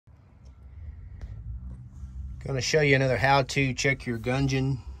Going to show you another how to check your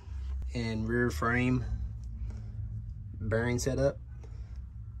Gudgeon and rear frame bearing setup.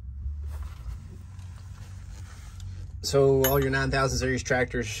 So all your 9000 series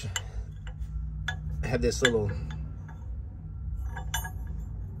tractors have this little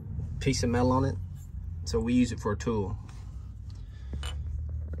piece of metal on it, so we use it for a tool.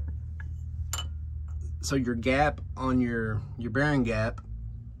 So your gap on your bearing gap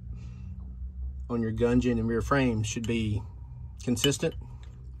on your Gudgeon and rear frame should be consistent.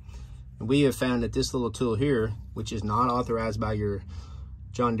 And we have found that this little tool here, which is not authorized by your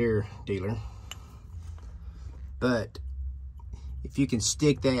John Deere dealer, but if you can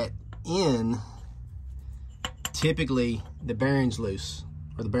stick that in, typically the bearing's loose,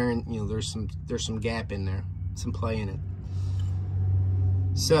 or the bearing, you know, there's some gap in there, some play in it.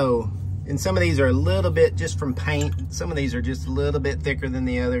 So, and some of these are a little bit just from paint, some of these are just a little bit thicker than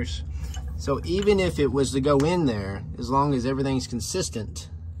the others. So even if it was to go in there, as long as everything's consistent,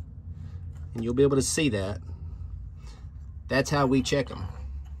 and you'll be able to see that, that's how we check them.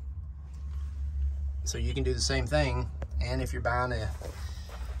 So you can do the same thing, and if you're buying a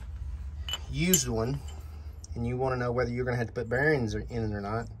used one, and you want to know whether you're going to have to put bearings in it or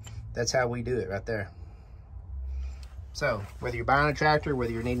not, that's how we do it right there. So whether you're buying a tractor,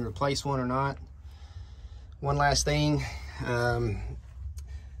 whether you're needing to replace one or not, one last thing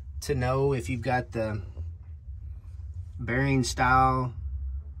to know if you've got the bearing style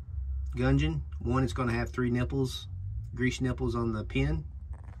Gudgeon, one, it's going to have 3 nipples, grease nipples on the pin.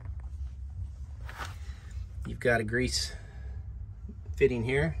 You've got a grease fitting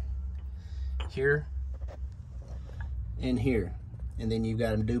here, here, and here, and then you've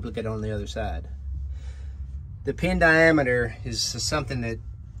got a duplicate on the other side. The pin diameter is something that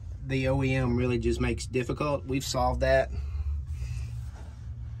the OEM really just makes difficult. We've solved that.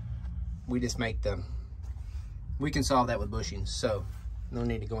 We just make we can solve that with bushings, so no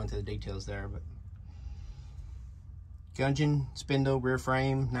need to go into the details there. But Gudgeon, spindle, rear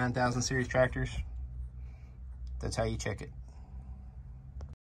frame, 9000 series tractors, that's how you check it.